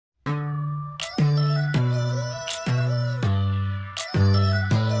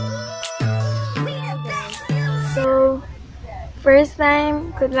First time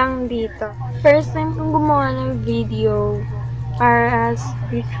ko lang dito. First time kong gumawa ng video para sa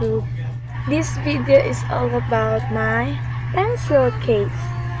YouTube. This video is all about my pencil case.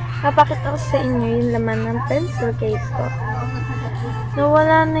 Papakita ko sa inyo yung laman ng pencil case ko.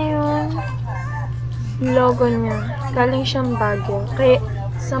 Nawala na yung logo niya. Galing siyang Baguio. Kaya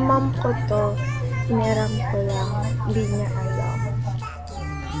sa mom ko to, hiniram ko lang. Hindi niya alam.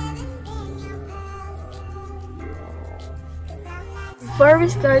 Before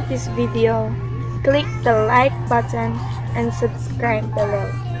we start this video, click the like button and subscribe below.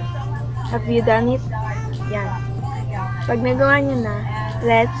 Have you done it? Yan. Pag nagawa nyo na,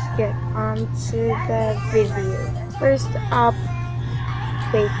 let's get on to the video. First up,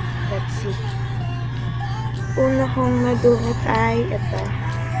 wait, let's see. Una kong nadukot ay ito.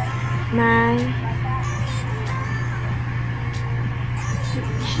 May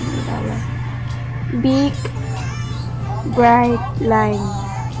BIC Bright Line.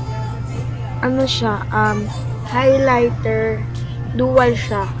 Ano siya? Highlighter. Dual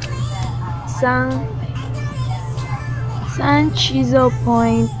siya. Isang chisel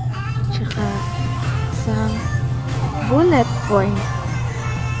point. Tsaka isang bullet point.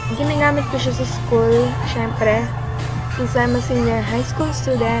 Ginagamit ko siya sa school. Syempre, since I'm a senior high school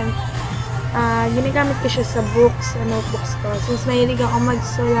student, ginagamit ko siya sa books, sa notebooks ko. Since mahilig ako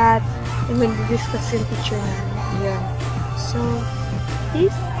magsulat, and mag-discuss yung teacher namin. Yan. So,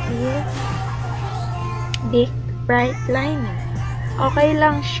 this is BIC Bright Liner. Okay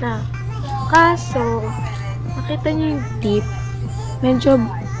lang siya. Kaso, nakita niyo yung tip, medyo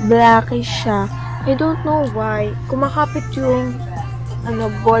blackish siya. I don't know why. Kumakapit yung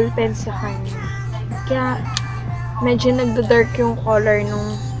ball pen sa kanya. Kaya, medyo nagda-dark yung color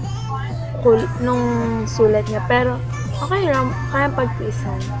nung sulat niya. Pero, okay lang. Kaya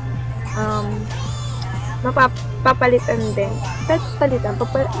pagtiisan. Papalitan din. Palitan.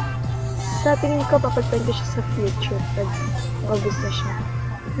 Sa tingin ko, papalitan ko siya sa future pag gusto siya.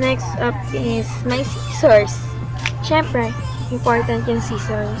 Next up is my scissors. Siyempre, important yung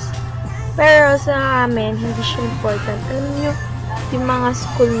scissors. Pero sa amin, hindi siya important. Alam niyo, yung mga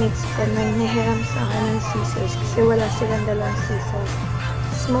schoolmates ko nanghihiram sa akin ng scissors kasi wala silang dalang scissors.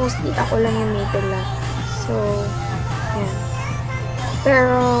 Mostly, ako lang yung may dala. So, yan.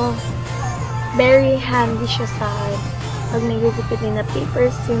 Pero, very handy siya sa akin pag nagugupit din na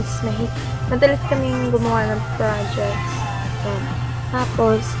paper since madalas kaming gumawa ng projects. Yan.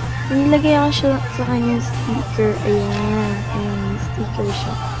 Tapos, nilagay ako siya sa kanyang sticker. Ayan. Ayan, sticker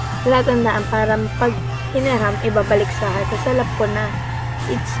siya. Wala tandaan para pag hinaram, ibabalik sa akin. Kasi alam ko na,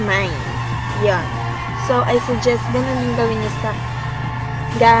 it's mine. Yan. So, I suggest ganun yung gawin niyo sa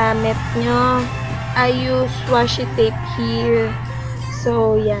gamit nyo. I use washi tape here.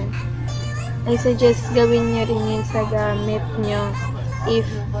 So, yan. I suggest gawin nyo rin yun sa gamit nyo if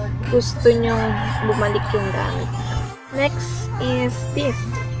gusto nyo bumalik yung gamit. Next is this.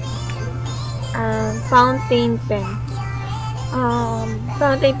 Fountain pen.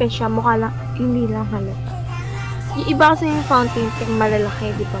 Fountain pen siya. Mukha lang, hindi lang halata. Yung iba kasi yung fountain pen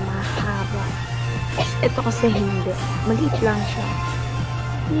malalaki, di ba, mahaba. Ito kasi hindi. Maliit lang siya.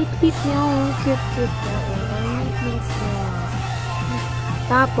 Liit niya. Cute niya. Liit niya.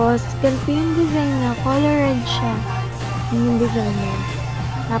 Tapos, ganito yung design niya. Color red siya. Yung design niya.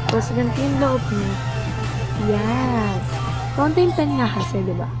 Tapos, ganito yung loob niya. Yan. Fountain pen nga kasi,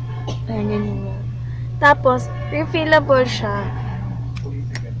 diba? Ayan yun. Tapos, refillable siya.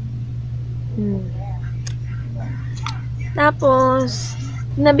 Tapos,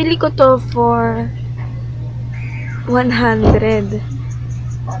 nabili ko to for 100.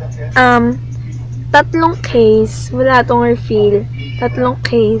 Tatlong case, wala tong refill. Tatlong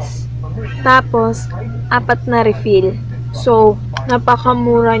case. Tapos, 4 na refill. So,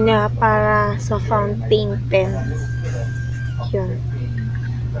 napakamura niya para sa fountain pen. Yun.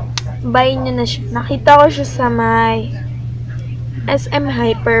 Buy nyo na siya. Nakita ko siya sa may SM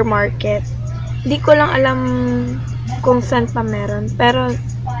Hypermarket. Hindi ko lang alam kung saan pa meron. Pero,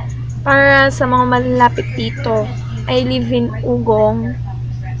 para sa mga malalapit dito, I live in Ugong.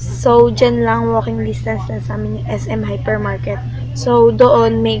 So, dyan lang, walking distance na sa amin yung SM Hypermarket. So,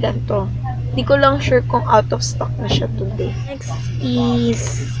 doon may ganito. Di ko lang sure kung out of stock na siya today. Next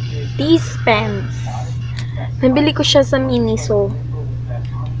is these pens. Nabili ko siya sa Miniso.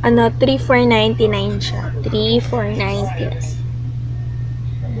 3,499 siya.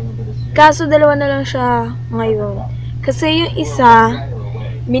 3,499. Kaso, dalawa na lang siya ngayon. Kasi yung isa,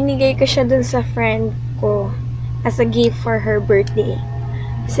 binigay ko siya dun sa friend ko as a gift for her birthday.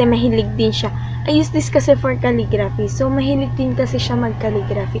 Kasi mahilig din siya. I use this kasi for calligraphy. So, mahilig din kasi siya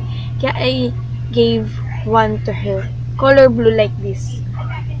mag-calligraphy. Kaya I gave one to her. color blue like this.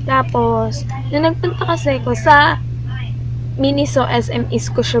 Tapos, nung nagpunta kasi ko sa Miniso, SM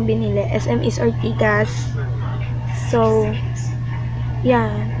East ko siya binili. SM East Ortigas. So,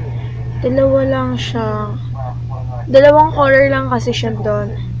 yan. Dalawa lang siya. Dalawang color lang kasi siya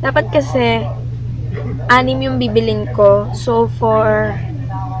doon. Dapat kasi, 6 yung bibilin ko. So, for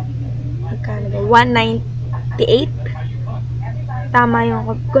 198.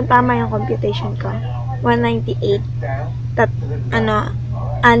 Kung tama yung computation ko. 198. 6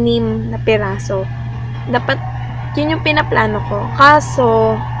 na piraso. Dapat, yun yung pinaplano ko.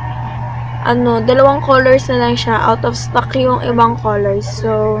 Kaso, dalawang colors na lang siya. Out of stock yung ibang colors.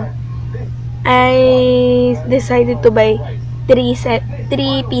 So, I decided to buy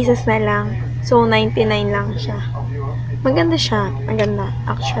 3 pieces na lang. So, 99 lang siya. Maganda siya. Maganda,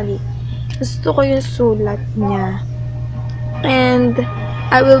 actually. Gusto ko yung sulat niya. And,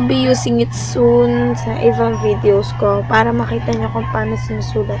 I will be using it soon sa ibang videos ko para makita niyo kung paano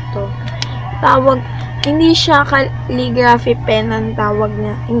sinusulat to. Hindi siya calligraphy pen ang tawag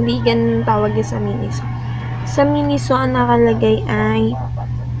niya. Hindi ganun tawag niya sa Miniso. Sa Miniso, ang nakalagay ay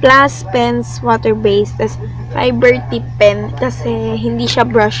PLUSPENS water-based, tas fiber tip pen kasi hindi siya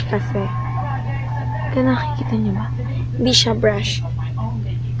brush kasi. Kaya nakikita niyo ba? Hindi siya brush.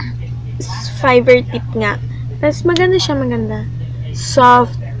 Fiber tip nga. Tas maganda siya, maganda.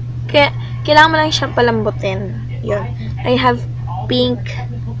 Soft. Kaya, kailangan mo lang siyang palambutin. Yun. I have pink.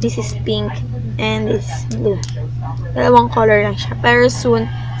 This is pink. And this is blue. Dalawang color lang siya. Pero soon,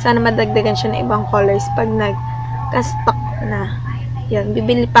 sana madagdagan siya ng ibang colors pag nagka-stock na. Yun.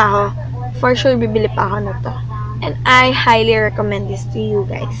 Bibili pa ako. For sure, bibili pa ako na to. And I highly recommend this to you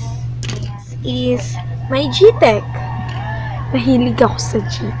guys. This is my G-Tech. Mahilig ako sa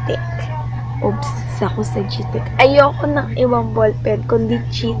G-Tech. Obsessed ako sa G-Tech. Ayoko ng ibang ballpen, kundi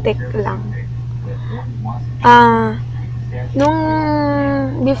G-Tech lang. Nung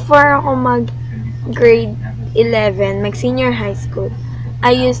before ako mag-grade 11, mag-senior high school,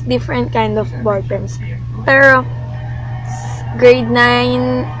 I used different kind of ballpens. Pero, grade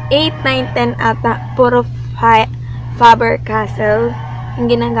 9, 8, 9, 10 ata, puro FABER Castle yung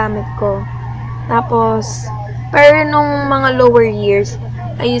ginagamit ko. Tapos, pero nung mga lower years,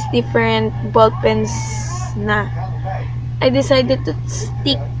 I use different ballpens na. I decided to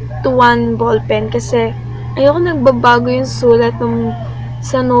stick to one ballpen kasi ayoko nagbabago yung sulat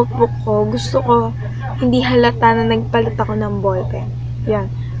sa notebook ko. Gusto ko hindi halata na nagpalit ako ng ballpen. Yan.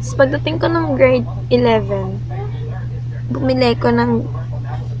 So, pagdating ko ng grade 11, bumili ko ng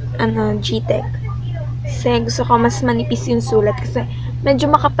G-Tech. Kasi gusto ko mas manipis yung sulat kasi medyo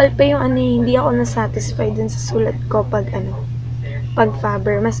makapal pa yung hindi ako na-satisfied dun sa sulat ko pag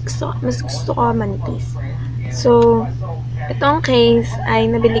Faber. Mas gusto ko manipis. So, itong case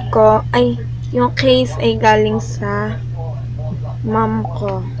ay nabili ko, yung case ay galing sa mom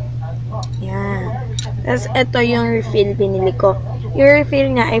ko. Yan. Tapos, ito yung refill binili ko. Yung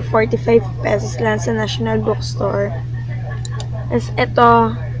refill niya ay 45 pesos lang sa National Bookstore. Tapos, ito,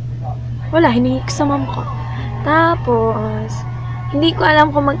 wala, hiningi ko sa mom ko. Tapos, hindi ko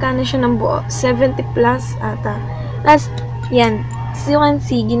alam kung magkano siya ng buo. 70 plus ata. Tapos, yan. As you can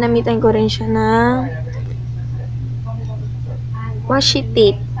see, ginamitan ko rin siya ng washi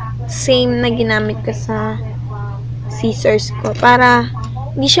tape. Same na ginamit ko sa scissors ko. Para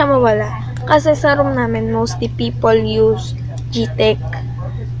hindi siya mawala. Kasi sa room namin, mostly people use G-Tech.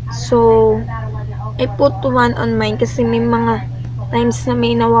 So, I put one on mine kasi may mga times na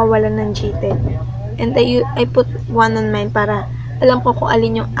may nawawala ng G-Tech. And I put one on mine para alam ko kung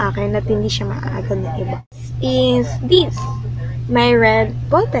alin yung akin at hindi siya maaagad na iba. Is this my red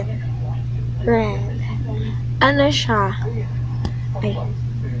ballpen. Red. Ano siya?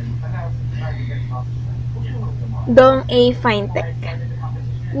 Dong A Fine-Tech.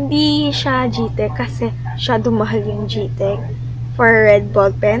 Hindi siya G-Tech kasi siya dumahal yung G-Tech for red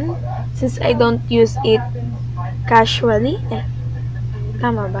ballpen. Since I don't use it casually.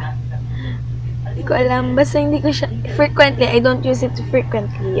 Tama ba? Hindi ko alam. Basta hindi ko siya frequently. I don't use it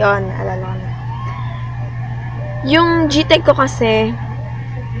frequently. Yon, alala ko na. Yung G-Tech ko kasi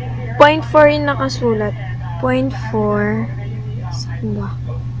 0.4 yung nakasulat. 0.4. Saan ba?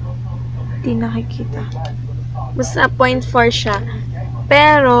 Hindi nakikita. Basta 0.4 siya.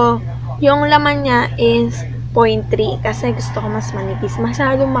 Pero, yung laman niya is 0.3. Kasi gusto ko mas manipis.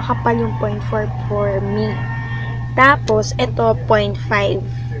 Masyadong makapal yung 0.4 for me. Tapos, ito 0.5.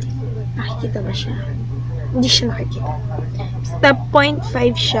 Nakikita ba siya? Hindi siya nakikita. Basta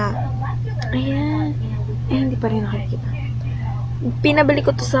 0.5 siya. Ayan. Hindi pa rin nakikita. Pinabili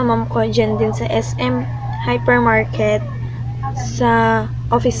ko to sa mom ko dyan din sa SM Hypermarket sa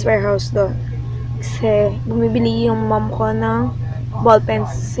office warehouse doon. Kasi bumibili yung mom ko ng ballpens,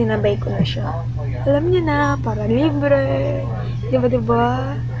 sinabay ko na siya. Alam niyo na, para libre.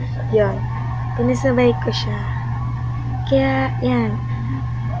 Diba? Yan. Pinisabay ko siya. Kaya, yan.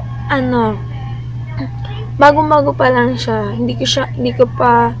 Bago-bago pa lang siya. Hindi ko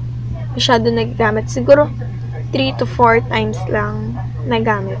pa masyado nagagamit. Siguro 3 to 4 times lang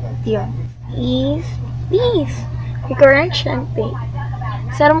nagamit. Yun. Is this the correction tape.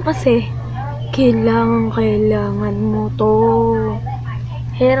 Sarang kasi, kailangan mo to.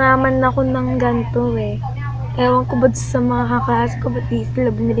 Hiraman ako ng ganito eh. Ewan ko ba't sa mga kaklase ko, ba't di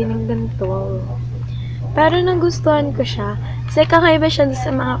sila bumili ng ganito. Pero nagustuhan ko siya. Kasi kakaiba siya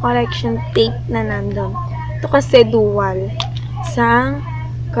sa mga correction tape na nandun. Ito kasi dual. Isang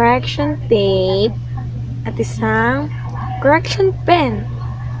correction tape at isang correction pen.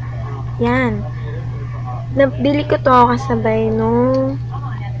 Yan. Nabili ko to kasabay nung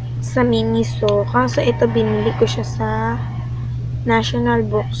sa Miniso. Kaso ito binili ko siya sa National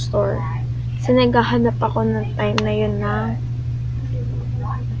Bookstore. Kasi naghahanap ako ng time na yun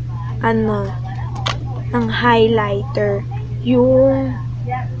ng highlighter. Yung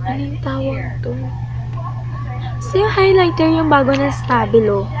anong tawag to? So yung highlighter yung bago na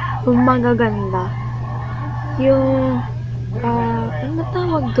Stabilo. Yung magaganda. Yung ano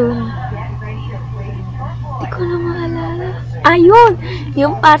tawag dun? Hindi ko na maalala. Ayun!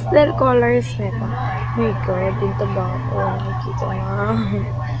 Yung pastel colors nito. My God, dito ba ako? Nakikita na.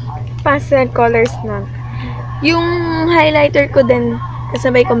 Pastel colors na. Yung highlighter ko din,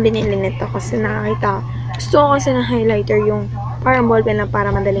 kasabay kong binili nito kasi nakakita. Gusto ko kasi ng highlighter yung parang ballpen na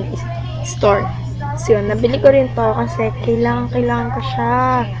para madaling store. So yun, nabili ko rin to kasi kailangan ko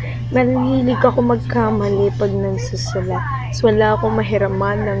siya. Mahilig ako magkamali pag nagsusulat. So wala akong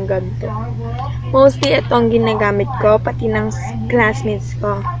mahiraman ng ganito. Mostly ito ang ginagamit ko, pati ng classmates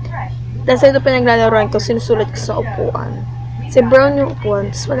ko. Tapos ito pinaglalaroan ko, sinusulat ko sa upuan. Kasi brown yung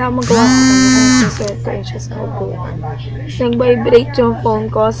upuan, tapos wala akong magawa sa kanya. Sinusulat ko rin siya sa upuan. Tapos nag-vibrate yung phone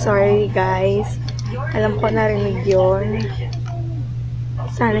ko. Sorry guys. Alam ko narinig yun.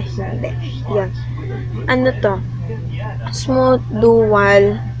 Sana hindi. Yan. Ano to? Smooth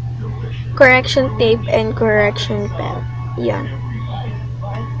dual correction tape and correction pen. Yan.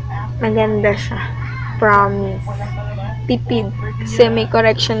 Maganda siya. Promise. Tipid. Kasi may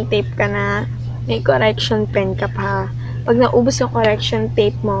correction tape ka na, may correction pen ka pa. Pag naubos yung correction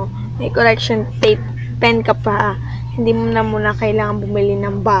tape mo, may correction tape pen ka pa. Hindi mo na muna kailangan bumili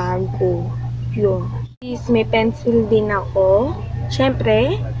ng bago. Yun. May pencil din ako.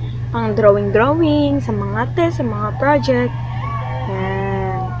 Siyempre, ang drawing sa mga test, sa mga project.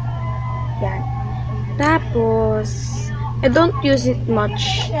 Yan. Yan. Tapos, I don't use it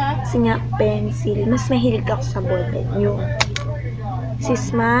much. Kasi nga, pencil. Mas mahilig ako sa ballpen. Yun. This is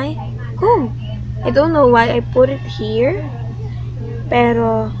my comb. I don't know why I put it here.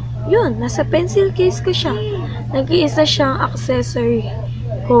 Pero, yun. Nasa pencil case ko siya. Nag-iisa siyang accessory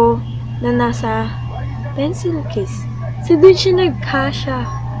ko na nasa pencil case. So, dun siya nagkasya.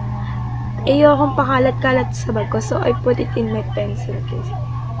 Ayokong pakalat-kalat sa bag ko. So, I put it in my pencil case.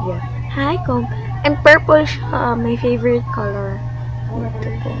 Yeah. Hi, comb. And purple siya. My favorite color. Ito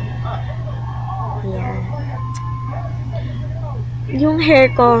po. Yan. Yung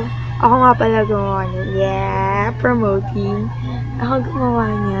hair ko, ako nga pala gumawa niyan. Yeah, promoting. Ako gumawa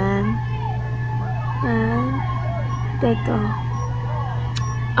niyan. And, ito.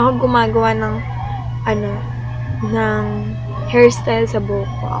 Ako gumagawa ng, ng hairstyle sa buhok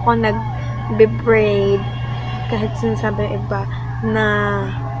ko. Ako nag-braid. Kahit sinasabi ng iba na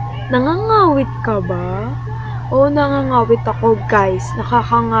nangangawit ka ba? Oo, nangangawit ako, guys.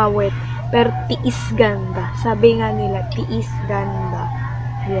 Nakakangawit. Pero tiis ganda. Sabi nga nila, tiis ganda.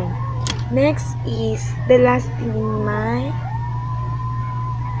 Yan. Next is, the last in my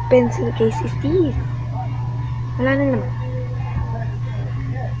pencil case is this. Wala na naman.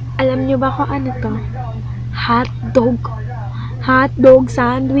 Alam nyo ba kung ano to? Hotdog. Hotdog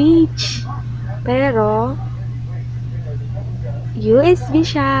sandwich. Pero, USB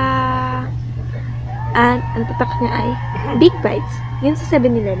siya. At ang tatak niya ay Big Bites. Yun sa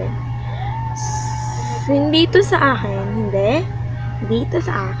 7-Eleven. Hindi to sa akin. Hindi. Dito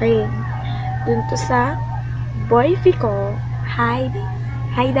sa akin. Dun to sa boyfriend ko. Hi.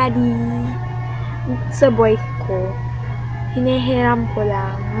 Hi, daddy. Sa boyfriend ko. Hinihiram ko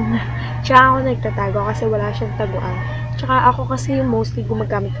lang. Tsaka ako nagtatago kasi wala siyang taguan. Tsaka ako kasi yung mostly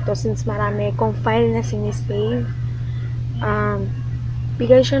gumagamit ito since marami akong file na sinisave.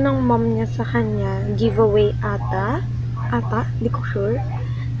 Bigay siya ng mom niya sa kanya. Giveaway ata. Hindi ko sure.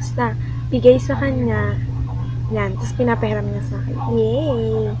 Basta, bigay sa kanya. Yan. Tapos pinapahiram niya sa akin.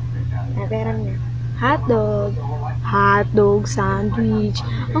 Yay! Pinapahiram niya. hotdog. Hotdog sandwich.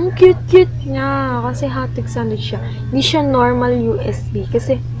 Ang cute-cute niya. Kasi hotdog sandwich siya. Hindi siya normal USB.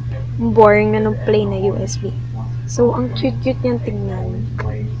 Kasi boring na nung plain na USB. So, ang cute-cute niyang tignan.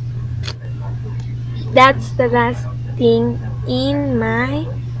 That's the last thing in my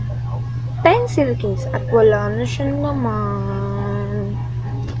pencil case. At wala na siya naman.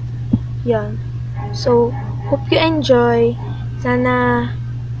 Yan. So, hope you enjoy. Sana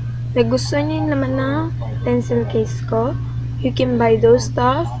nagustuhan niyo naman na pencil case ko. You can buy those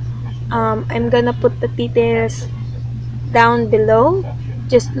stuff. I'm gonna put the details down below.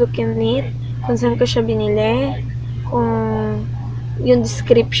 Just look in it. Kung saan ko siya binili. Kung yung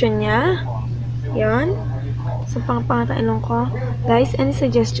description niya. Yan. Sa pangat ang ilong ko. Guys, any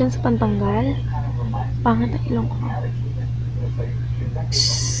suggestions sa pantanggal? Pangat ang ilong ko.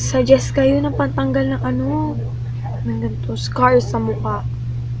 Suggest kayo ng pantanggal ng ano. Ng ganito. Scars sa mukha.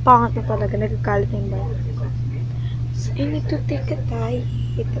 Pangat na talaga. Nagkakalit na yung bayan. So, I need to take a diet.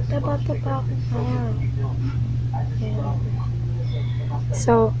 Tataba-taba ako na. Yan.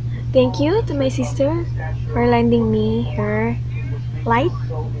 So, thank you to my sister for lending me her light.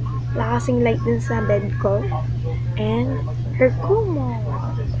 Lakasing light din sa bed ko. And her kumo.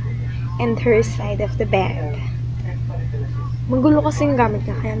 And her side of the bed. Magulo kasi yung gamit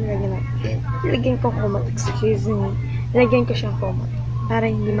niya. Kaya nilagyan ko kumot. Excuse me. Nilagyan ko siyang kumot. Para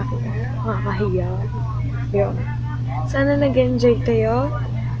hindi makita. Makakahiya. Yun. Sana nag-enjoy kayo.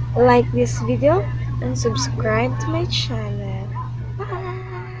 Like this video. And subscribe to my channel.